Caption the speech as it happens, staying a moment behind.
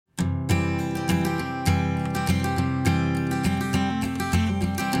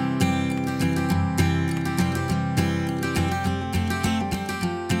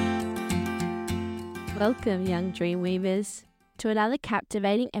Welcome, Young Dreamweavers, to another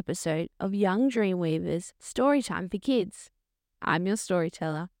captivating episode of Young Dreamweavers Storytime for Kids. I'm your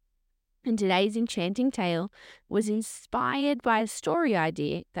storyteller, and today's enchanting tale was inspired by a story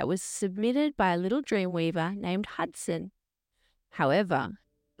idea that was submitted by a little dreamweaver named Hudson. However,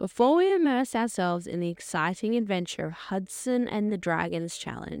 before we immerse ourselves in the exciting adventure of Hudson and the Dragons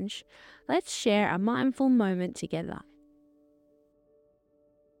Challenge, let's share a mindful moment together.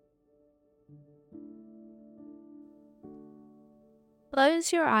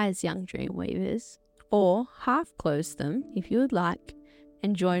 Close your eyes, young dreamweavers, or half close them if you would like,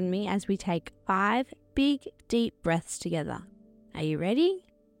 and join me as we take 5 big, deep breaths together. Are you ready?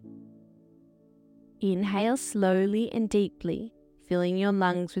 Inhale slowly and deeply, filling your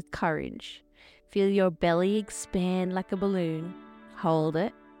lungs with courage. Feel your belly expand like a balloon. Hold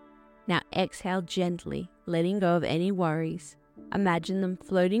it. Now exhale gently, letting go of any worries. Imagine them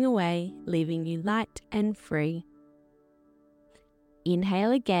floating away, leaving you light and free.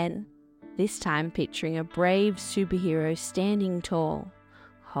 Inhale again, this time picturing a brave superhero standing tall.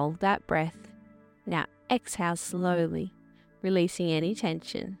 Hold that breath. Now exhale slowly, releasing any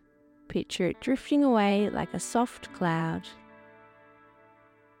tension. Picture it drifting away like a soft cloud.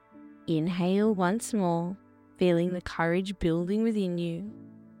 Inhale once more, feeling the courage building within you.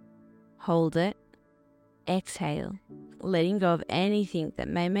 Hold it. Exhale, letting go of anything that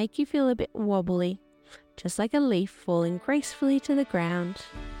may make you feel a bit wobbly, just like a leaf falling gracefully to the ground.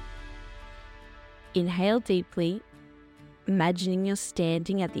 Inhale deeply, imagining you're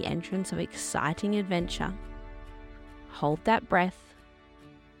standing at the entrance of exciting adventure. Hold that breath.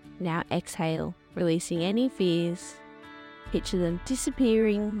 Now exhale, releasing any fears. Picture them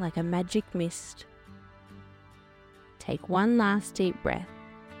disappearing like a magic mist. Take one last deep breath,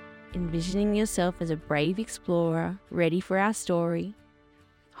 envisioning yourself as a brave explorer ready for our story.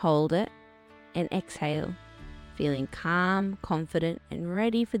 Hold it and exhale, feeling calm, confident, and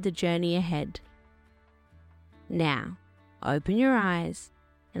ready for the journey ahead. Now, open your eyes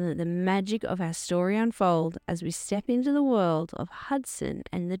and let the magic of our story unfold as we step into the world of Hudson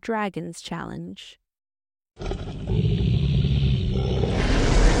and the Dragons Challenge.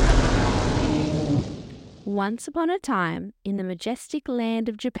 Once upon a time, in the majestic land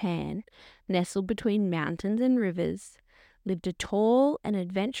of Japan, nestled between mountains and rivers, lived a tall and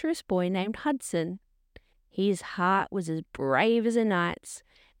adventurous boy named Hudson. His heart was as brave as a knight's,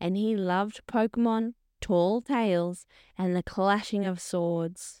 and he loved Pokemon, tall tales, and the clashing of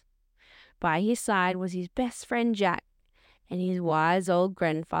swords. By his side was his best friend Jack, and his wise old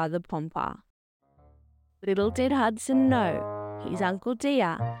grandfather Pompa. Little did Hudson know, his Uncle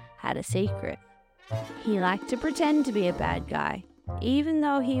Dia had a secret. He liked to pretend to be a bad guy, even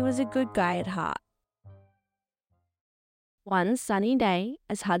though he was a good guy at heart. One sunny day,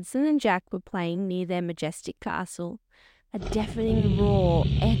 as Hudson and Jack were playing near their majestic castle, a deafening roar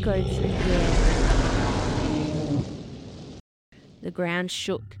echoed through the air. The ground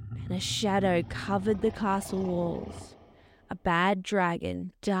shook, and a shadow covered the castle walls. A bad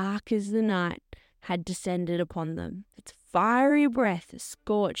dragon, dark as the night, had descended upon them, its fiery breath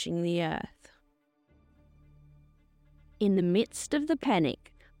scorching the earth. In the midst of the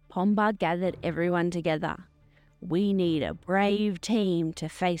panic, Pomba gathered everyone together. "We need a brave team to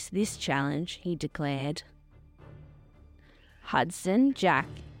face this challenge," he declared. Hudson, Jack,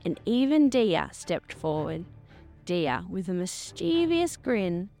 and even Dia stepped forward. Dia, with a mischievous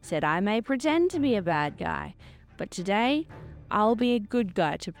grin, said, "I may pretend to be a bad guy, but today I'll be a good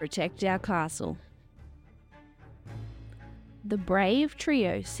guy to protect our castle." The brave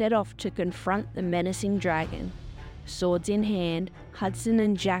trio set off to confront the menacing dragon. Swords in hand, Hudson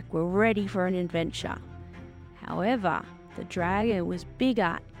and Jack were ready for an adventure. However, the dragon was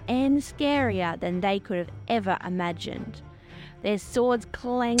bigger and scarier than they could have ever imagined. Their swords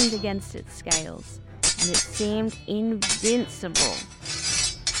clanged against its scales, and it seemed invincible.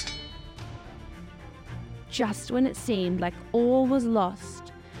 Just when it seemed like all was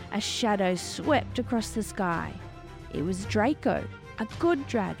lost, a shadow swept across the sky. It was Draco, a good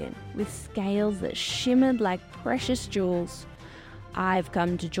dragon with scales that shimmered like precious jewels. "I've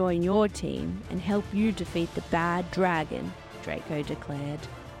come to join your team and help you defeat the bad dragon," Draco declared.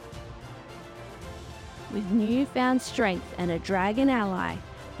 With newfound strength and a dragon ally,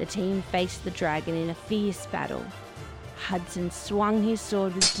 the team faced the dragon in a fierce battle. Hudson swung his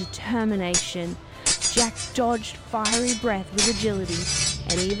sword with determination. Jack dodged fiery breath with agility,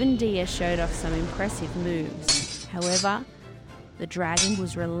 and even Dia showed off some impressive moves. However, the dragon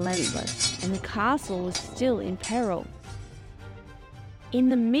was relentless, and the castle was still in peril. In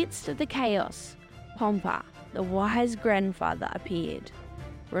the midst of the chaos, Pompa, the wise grandfather, appeared.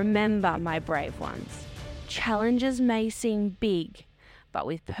 "Remember, my brave ones, Challenges may seem big, but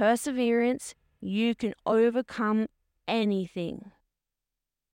with perseverance, you can overcome anything.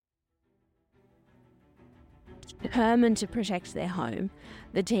 Determined to protect their home,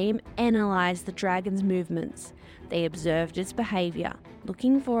 the team analysed the dragon's movements. They observed its behaviour,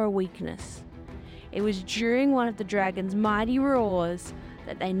 looking for a weakness. It was during one of the dragon's mighty roars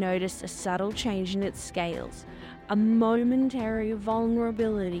that they noticed a subtle change in its scales, a momentary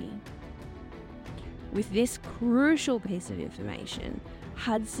vulnerability. With this crucial piece of information,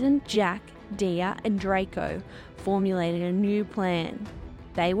 Hudson, Jack, Dia, and Draco formulated a new plan.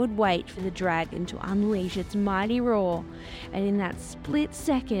 They would wait for the dragon to unleash its mighty roar, and in that split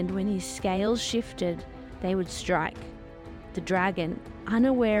second when his scales shifted, they would strike. The dragon,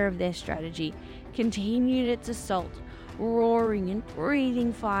 unaware of their strategy, continued its assault, roaring and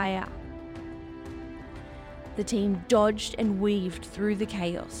breathing fire. The team dodged and weaved through the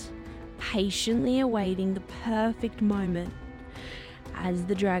chaos, patiently awaiting the perfect moment. As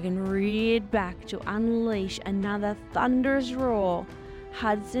the dragon reared back to unleash another thunderous roar,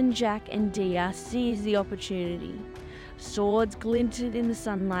 Hudson, Jack, and Dia seized the opportunity. Swords glinted in the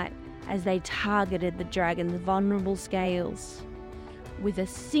sunlight as they targeted the dragon's vulnerable scales. With a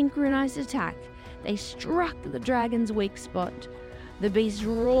synchronized attack, they struck the dragon's weak spot. The beast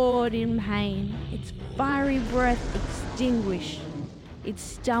roared in pain, its fiery breath extinguished. It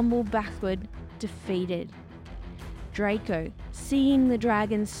stumbled backward, defeated. Draco, seeing the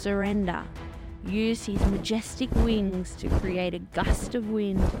dragon surrender, used his majestic wings to create a gust of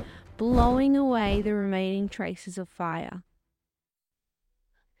wind, blowing away the remaining traces of fire.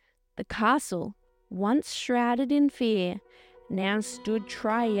 The castle, once shrouded in fear, now stood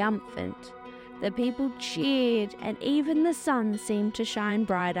triumphant. The people cheered, and even the sun seemed to shine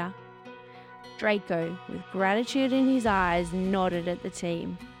brighter. Draco, with gratitude in his eyes, nodded at the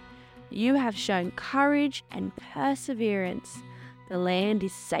team. "You have shown courage and perseverance. The land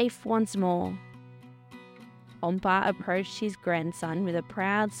is safe once more." Ompa approached his grandson with a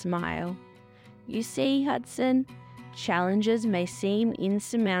proud smile. "You see, Hudson, challenges may seem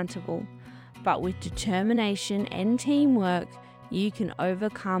insurmountable, but with determination and teamwork, you can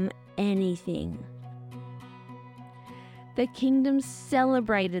overcome anything." The kingdom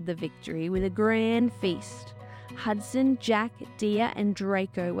celebrated the victory with a grand feast. Hudson, Jack, Dia, and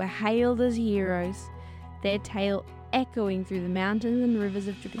Draco were hailed as heroes, their tale echoing through the mountains and rivers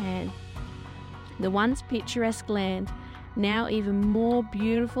of Japan. The once picturesque land, now even more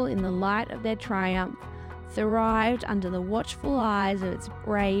beautiful in the light of their triumph, thrived under the watchful eyes of its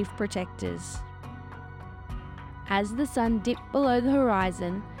brave protectors. As the sun dipped below the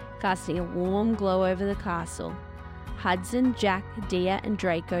horizon, casting a warm glow over the castle, Hudson, Jack, Dia, and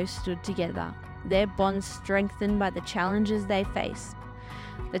Draco stood together, their bonds strengthened by the challenges they faced.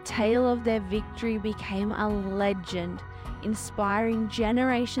 The tale of their victory became a legend, inspiring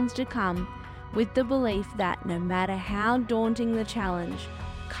generations to come with the belief that no matter how daunting the challenge,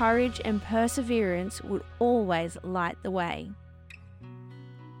 courage and perseverance would always light the way.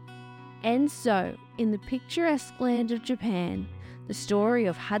 And so, in the picturesque land of Japan, the story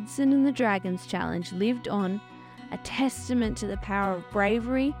of Hudson and the Dragons Challenge lived on, a testament to the power of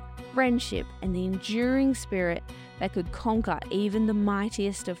bravery, friendship, and the enduring spirit that could conquer even the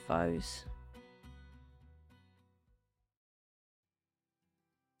mightiest of foes.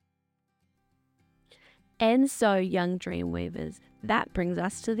 And so, young Dreamweavers, that brings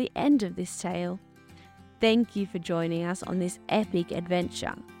us to the end of this tale. Thank you for joining us on this epic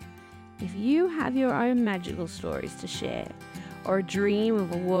adventure. If you have your own magical stories to share, or a dream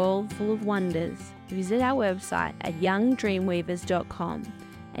of a world full of wonders, visit our website at youngdreamweavers.com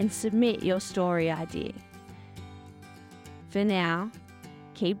and submit your story idea. For now,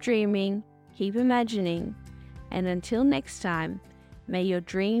 keep dreaming, keep imagining, and until next time, may your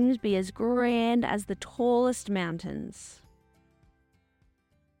dreams be as grand as the tallest mountains.